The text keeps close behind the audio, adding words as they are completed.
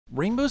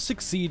Rainbow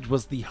Six Siege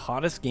was the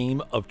hottest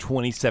game of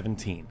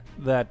 2017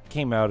 that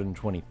came out in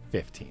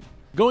 2015.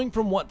 Going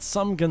from what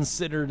some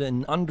considered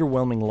an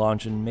underwhelming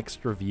launch and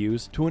mixed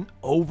reviews to an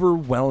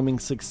overwhelming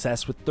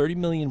success with 30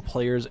 million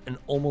players and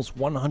almost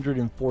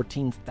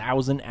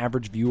 114,000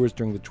 average viewers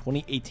during the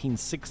 2018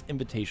 Six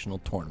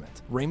Invitational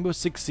Tournament, Rainbow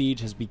Six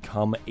Siege has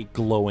become a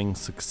glowing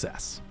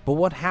success. But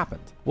what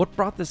happened? What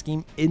brought this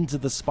game into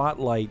the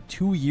spotlight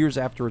 2 years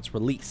after its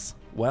release?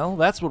 Well,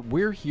 that's what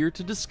we're here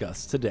to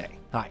discuss today.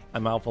 Hi,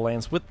 I'm Alpha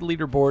Lance with the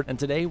Leaderboard, and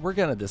today we're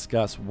going to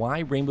discuss why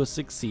Rainbow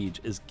Six Siege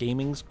is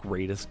gaming's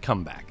greatest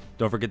comeback.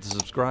 Don't forget to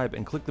subscribe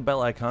and click the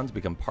bell icon to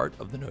become part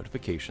of the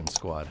notification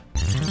squad.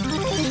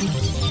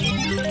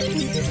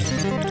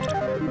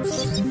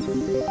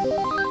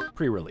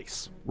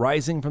 Pre-release.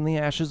 Rising from the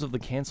ashes of the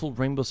cancelled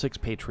Rainbow Six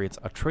Patriots,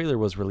 a trailer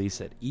was released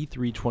at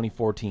E3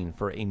 2014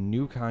 for a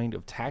new kind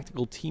of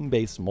tactical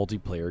team-based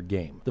multiplayer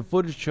game. The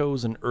footage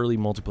shows an early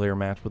multiplayer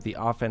match with the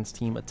offense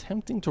team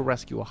attempting to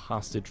rescue a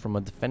hostage from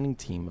a defending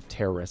team of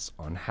terrorists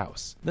on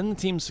house. Then the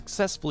team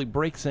successfully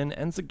breaks in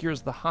and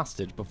secures the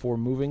hostage before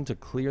moving to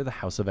clear the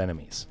house of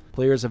enemies.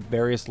 Players have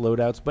various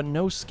loadouts, but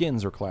no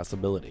skins or class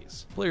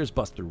abilities. Players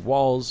bust through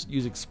walls,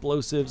 use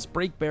explosives,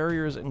 break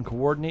barriers, and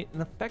coordinate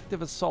an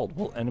effective assault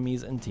while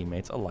enemies and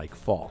teammates alike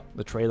fall.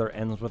 The trailer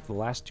ends with the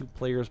last two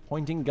players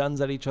pointing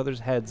guns at each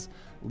other's heads,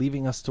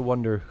 leaving us to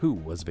wonder who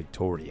was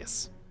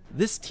victorious.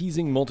 This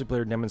teasing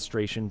multiplayer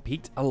demonstration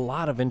piqued a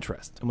lot of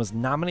interest and was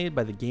nominated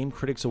by the Game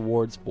Critics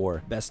Awards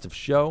for Best of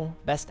Show,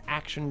 Best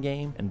Action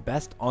Game, and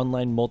Best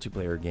Online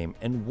Multiplayer Game,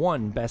 and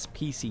won Best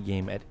PC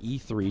Game at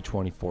E3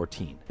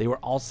 2014. They were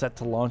all set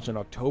to launch in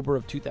October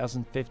of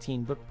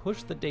 2015, but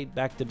pushed the date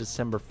back to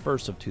December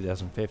 1st of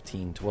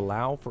 2015 to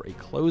allow for a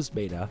closed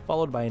beta,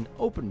 followed by an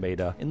open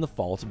beta in the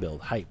fall to build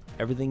hype.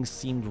 Everything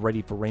seemed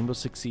ready for Rainbow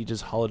Six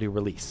Siege's holiday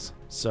release.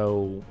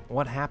 So,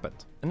 what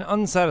happened? An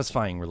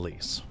unsatisfying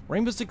release.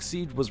 Rainbow Six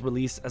Siege was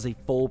released as a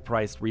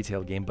full-priced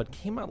retail game, but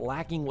came out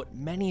lacking what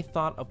many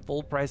thought a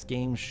full-price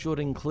game should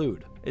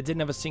include. It didn't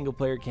have a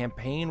single-player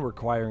campaign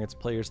requiring its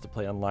players to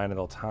play online at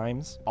all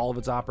times. All of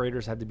its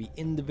operators had to be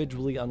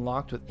individually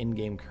unlocked with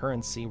in-game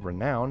currency,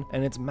 renown,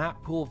 and its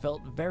map pool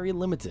felt very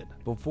limited.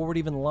 Before it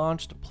even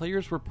launched,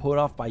 players were put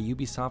off by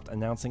Ubisoft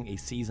announcing a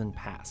season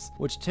pass,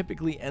 which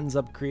typically ends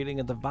up creating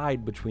a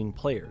divide between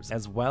players,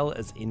 as well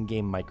as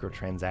in-game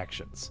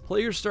microtransactions.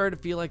 Players started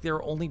to feel like they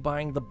were only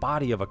buying the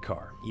body of a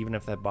car, even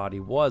if that body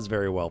was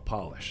very well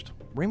polished.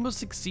 Rainbow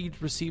Six Siege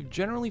received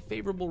generally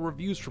favorable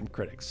reviews from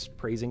critics,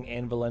 praising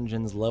Anvil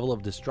Engine's level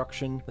of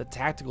destruction, the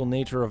tactical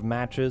nature of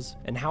matches,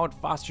 and how it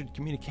fostered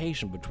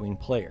communication between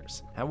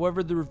players.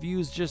 However, the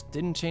reviews just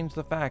didn't change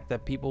the fact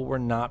that people were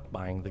not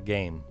buying the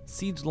game.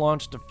 Siege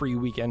launched a free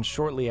weekend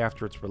shortly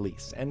after its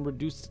release, and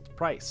reduced its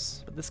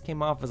price, but this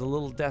came off as a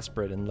little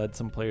desperate and led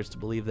some players to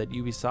believe that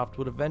Ubisoft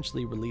would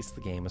eventually release the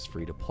game as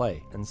free to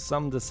play, and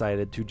some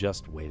decided to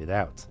just wait it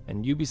out.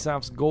 And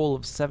Ubisoft's goal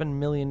of 7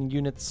 million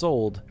units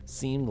sold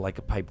seemed like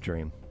a pipe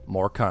dream.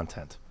 More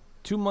content.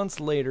 2 months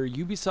later,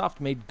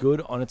 Ubisoft made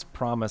good on its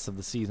promise of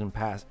the season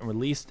pass and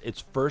released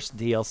its first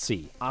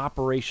DLC.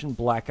 Operation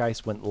Black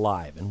Ice went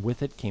live, and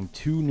with it came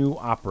 2 new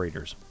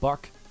operators,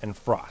 Buck and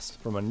Frost.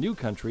 From a new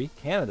country,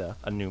 Canada,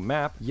 a new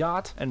map,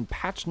 yacht, and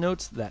patch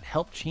notes that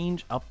helped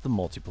change up the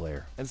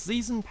multiplayer. And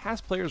season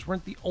pass players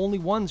weren't the only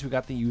ones who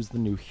got to use the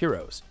new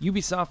heroes.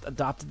 Ubisoft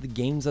adopted the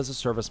games as a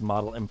service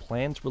model and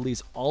planned to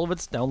release all of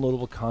its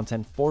downloadable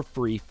content for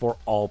free for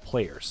all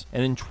players.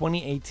 And in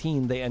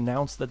 2018, they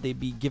announced that they'd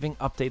be giving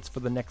updates for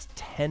the next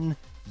 10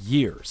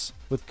 years.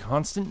 With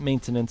constant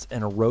maintenance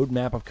and a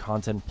roadmap of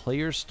content,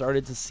 players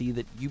started to see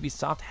that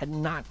Ubisoft had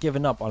not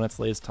given up on its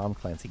latest Tom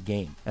Clancy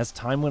game. As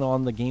time went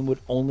on, the game would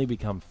only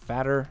become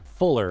fatter,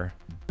 fuller,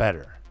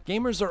 better.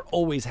 Gamers are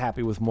always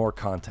happy with more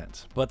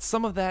content, but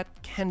some of that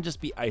can just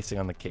be icing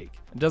on the cake.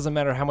 It doesn't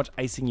matter how much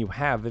icing you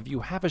have, if you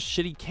have a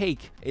shitty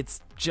cake,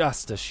 it's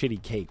just a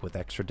shitty cake with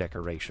extra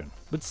decoration.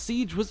 But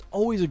Siege was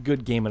always a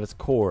good game at its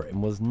core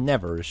and was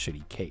never a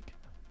shitty cake.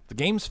 The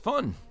game's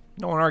fun,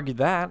 no one argued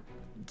that.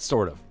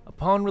 Sort of.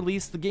 Upon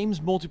release, the game's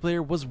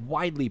multiplayer was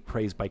widely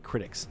praised by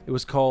critics. It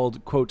was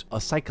called, quote, a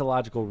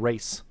psychological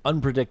race,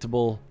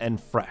 unpredictable, and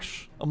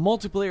fresh. A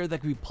multiplayer that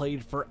could be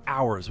played for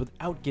hours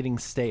without getting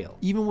stale.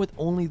 Even with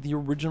only the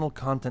original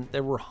content,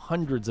 there were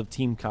hundreds of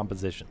team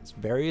compositions,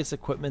 various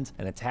equipment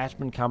and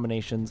attachment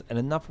combinations, and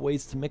enough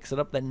ways to mix it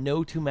up that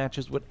no 2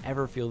 matches would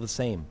ever feel the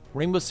same.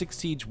 Rainbow Six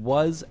Siege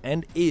was,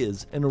 and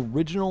is, an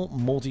original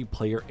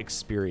multiplayer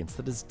experience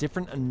that is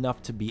different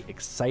enough to be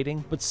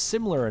exciting, but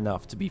similar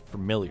enough to be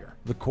familiar.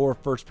 The core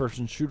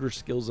first-person shooter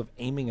skills of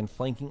aiming and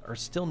flanking are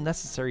still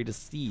necessary to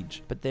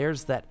Siege, but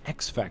there's that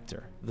X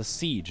factor, the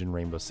siege in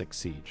Rainbow Six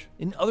Siege.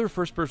 In other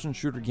first-person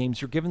shooter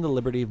games, you're given the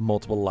liberty of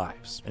multiple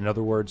lives. In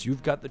other words,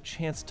 you've got the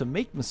chance to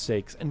make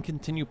mistakes and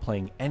continue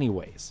playing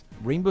anyways.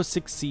 Rainbow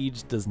Six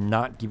Siege does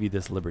not give you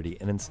this liberty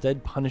and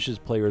instead punishes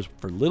players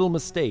for little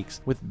mistakes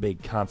with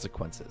big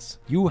consequences.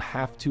 You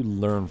have to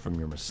learn from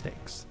your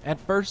mistakes. At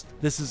first,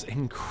 this is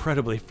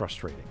incredibly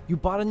frustrating. You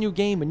bought a new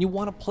game and you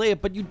want to play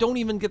it, but you don't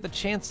even get the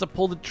chance to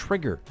pull to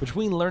trigger.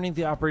 Between learning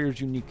the operator's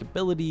unique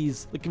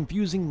abilities, the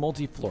confusing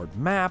multi-floored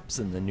maps,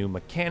 and the new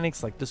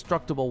mechanics like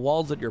destructible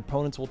walls that your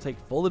opponents will take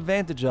full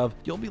advantage of,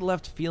 you'll be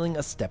left feeling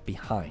a step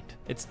behind.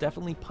 It's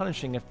definitely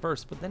punishing at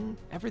first, but then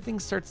everything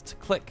starts to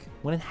click.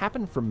 When it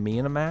happened for me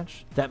in a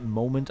match, that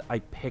moment I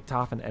picked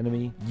off an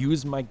enemy,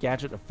 used my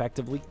gadget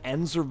effectively,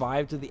 and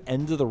survived to the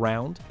end of the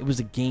round, it was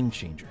a game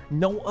changer.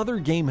 No other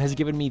game has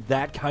given me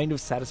that kind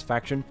of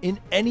satisfaction in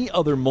any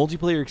other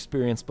multiplayer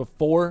experience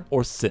before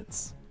or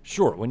since.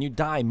 Sure, when you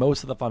die,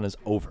 most of the fun is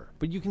over,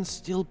 but you can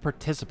still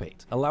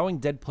participate. Allowing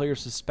dead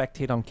players to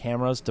spectate on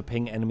cameras to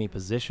ping enemy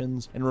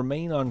positions and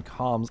remain on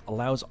comms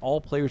allows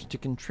all players to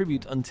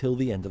contribute until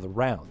the end of the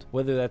round.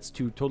 Whether that's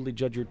to totally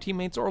judge your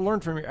teammates or learn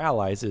from your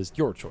allies is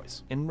your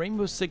choice. In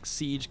Rainbow Six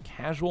Siege,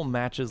 casual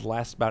matches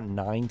last about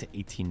 9 to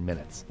 18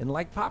 minutes, and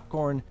like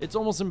popcorn, it's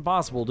almost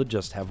impossible to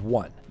just have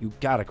one. You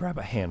gotta grab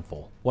a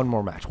handful. One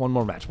more match, one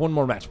more match, one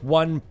more match,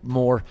 one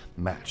more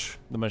match.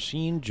 The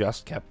machine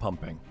just kept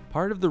pumping.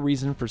 Part of the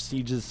reason for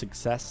Siege's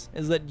success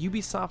is that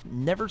Ubisoft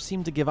never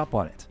seemed to give up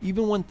on it,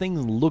 even when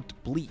things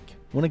looked bleak.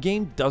 When a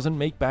game doesn't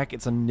make back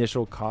its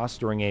initial cost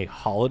during a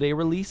holiday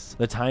release,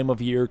 the time of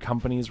year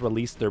companies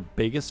release their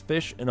biggest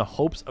fish in the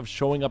hopes of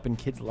showing up in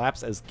kids'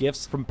 laps as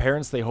gifts from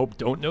parents they hope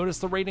don't notice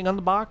the rating on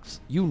the box,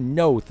 you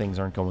know things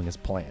aren't going as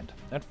planned.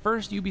 At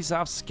first,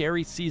 Ubisoft's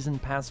scary season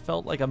pass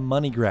felt like a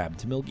money grab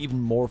to milk even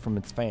more from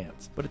its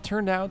fans, but it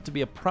turned out to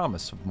be a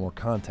promise of more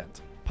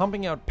content.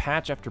 Pumping out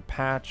patch after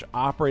patch,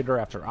 operator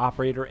after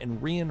operator,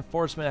 and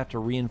reinforcement after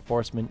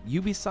reinforcement,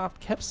 Ubisoft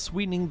kept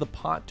sweetening the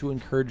pot to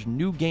encourage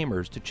new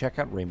gamers to check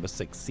out Rainbow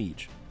Six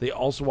Siege. They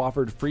also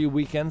offered free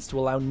weekends to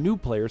allow new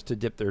players to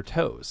dip their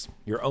toes.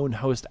 Your own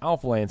host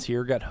AlphaLance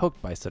here got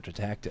hooked by such a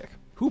tactic.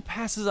 Who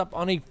passes up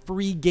on a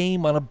free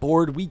game on a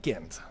bored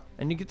weekend?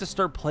 And you get to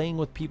start playing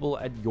with people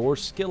at your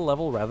skill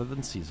level rather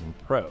than seasoned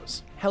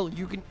pros. Hell,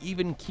 you can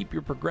even keep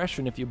your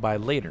progression if you buy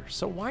later,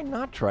 so why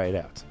not try it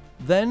out?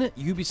 Then,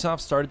 Ubisoft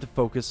started to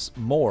focus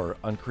more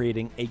on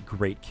creating a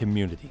great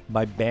community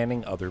by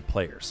banning other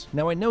players.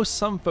 Now, I know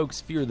some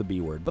folks fear the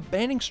B word, but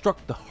banning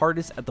struck the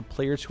hardest at the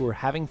players who were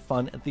having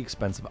fun at the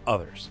expense of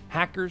others.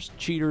 Hackers,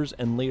 cheaters,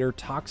 and later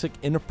toxic,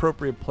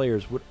 inappropriate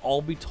players would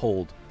all be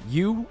told,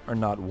 "You are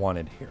not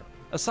wanted here."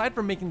 Aside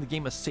from making the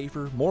game a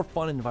safer, more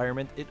fun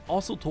environment, it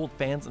also told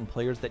fans and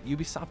players that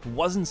Ubisoft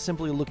wasn't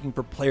simply looking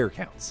for player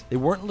counts. They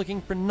weren't looking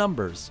for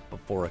numbers, but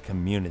for a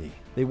community.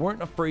 They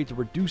weren't afraid to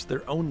reduce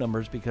their own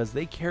numbers because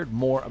they cared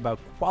more about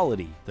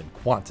quality than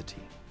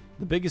quantity.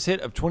 The biggest hit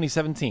of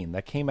 2017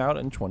 that came out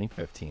in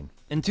 2015.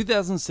 In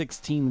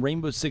 2016,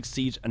 Rainbow Six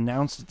Siege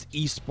announced its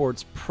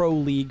esports Pro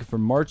League for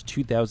March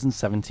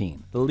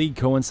 2017. The league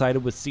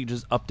coincided with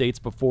Siege's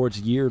updates before its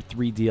Year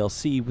 3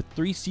 DLC, with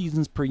 3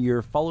 seasons per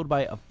year followed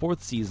by a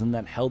 4th season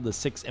that held the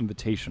Six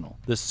Invitational,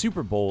 the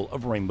Super Bowl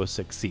of Rainbow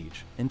Six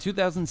Siege. In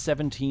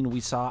 2017, we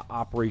saw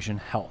Operation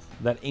Health,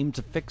 that aimed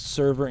to fix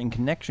server and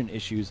connection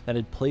issues that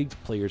had plagued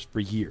players for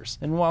years.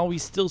 And while we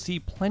still see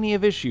plenty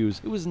of issues,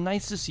 it was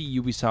nice to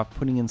see Ubisoft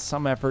putting in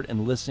some effort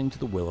and listening to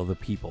the will of the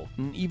people.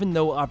 And even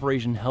though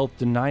Operation Health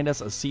denied us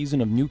a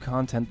season of new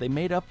content, they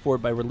made up for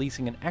it by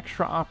releasing an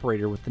extra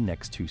operator with the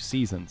next 2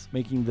 seasons,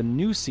 making the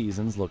new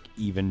seasons look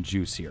even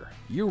juicier.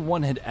 Year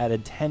 1 had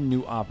added 10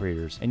 new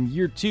operators, and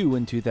Year 2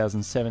 in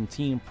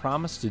 2017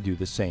 promised to do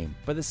the same.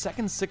 By the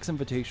second Six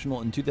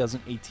Invitational in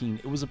 2018,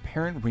 it was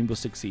apparent Rainbow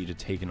Six Siege had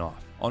taken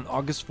off. On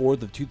August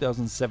 4th of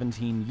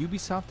 2017,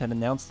 Ubisoft had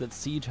announced that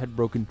Siege had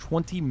broken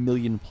 20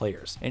 million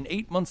players, and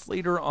 8 months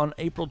later, on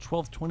April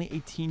 12,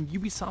 2018,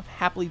 Ubisoft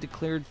happily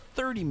declared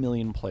 30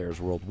 million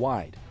players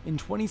worldwide. In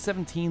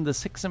 2017, the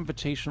Six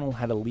Invitational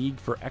had a league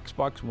for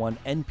Xbox One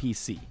and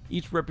PC,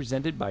 each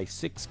represented by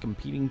 6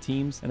 competing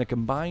teams and a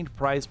combined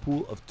prize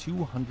pool of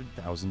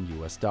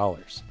 $200,000 US.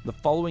 The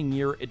following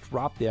year, it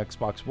dropped the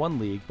Xbox One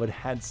league, but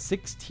had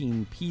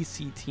 16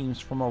 PC teams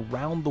from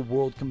around the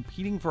world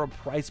competing for a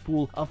prize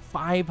pool of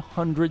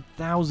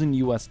 $500,000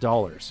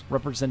 US,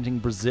 representing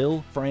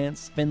Brazil,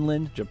 France,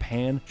 Finland,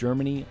 Japan,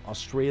 Germany,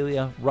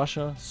 Australia,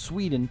 Russia,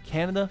 Sweden,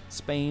 Canada,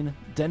 Spain,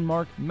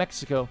 Denmark,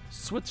 Mexico,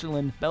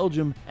 Switzerland,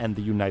 Belgium, and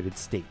the United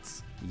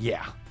States.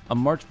 Yeah. On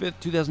March 5th,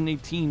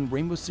 2018,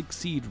 Rainbow Six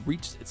Siege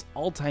reached its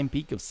all-time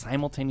peak of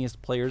simultaneous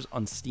players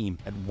on Steam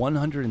at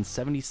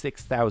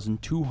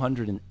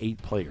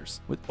 176,208 players.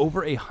 With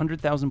over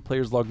 100,000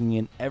 players logging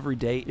in every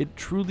day, it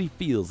truly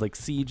feels like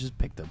Siege has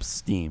picked up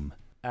steam.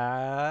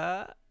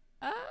 Can't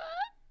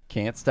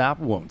stop,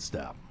 won't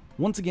stop.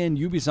 Once again,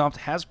 Ubisoft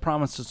has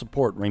promised to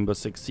support Rainbow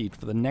Six Siege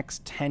for the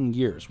next 10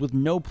 years, with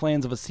no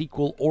plans of a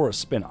sequel or a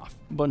spin-off.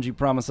 Bungie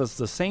promised us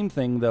the same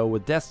thing though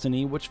with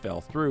Destiny, which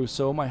fell through,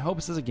 so my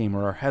hopes as a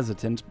gamer are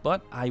hesitant,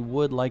 but I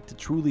would like to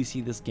truly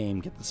see this game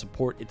get the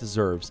support it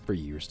deserves for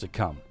years to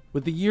come.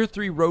 With the Year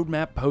 3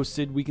 roadmap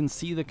posted, we can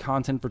see the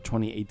content for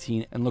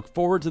 2018 and look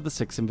forward to the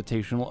 6th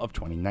Invitational of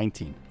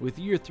 2019. With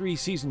Year 3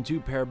 Season 2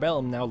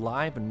 Parabellum now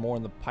live and more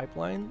in the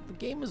pipeline, the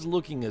game is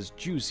looking as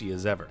juicy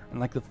as ever. And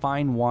like the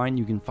fine wine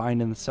you can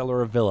find in the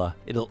cellar of Villa,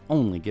 it'll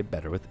only get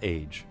better with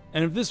age.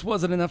 And if this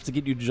wasn't enough to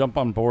get you to jump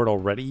on board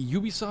already,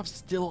 Ubisoft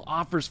still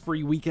offers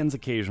free weekends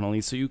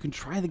occasionally so you can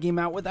try the game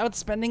out without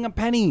spending a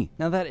penny.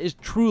 Now that is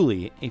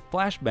truly a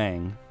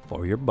flashbang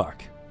for your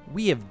buck.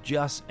 We have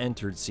just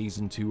entered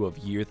Season 2 of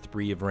Year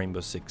 3 of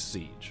Rainbow Six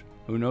Siege.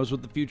 Who knows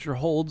what the future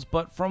holds,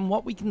 but from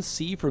what we can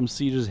see from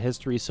Siege's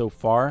history so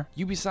far,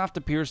 Ubisoft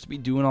appears to be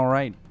doing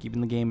alright, keeping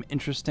the game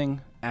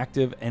interesting,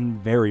 active, and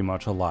very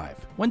much alive.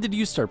 When did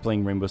you start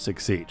playing Rainbow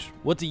Six Siege?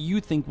 What do you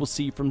think we'll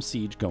see from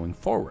Siege going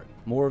forward?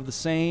 More of the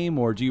same,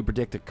 or do you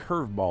predict a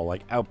curveball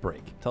like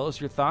Outbreak? Tell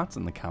us your thoughts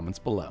in the comments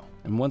below.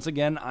 And once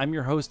again, I'm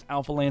your host,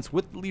 Alpha Lance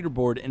with the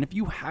Leaderboard, and if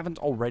you haven't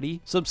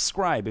already,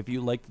 subscribe if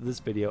you liked this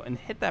video and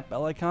hit that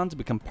bell icon to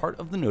become part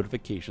of the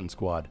notification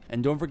squad.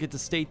 And don't forget to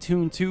stay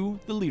tuned to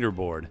the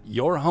Leaderboard,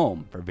 your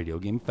home for video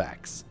game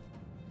facts.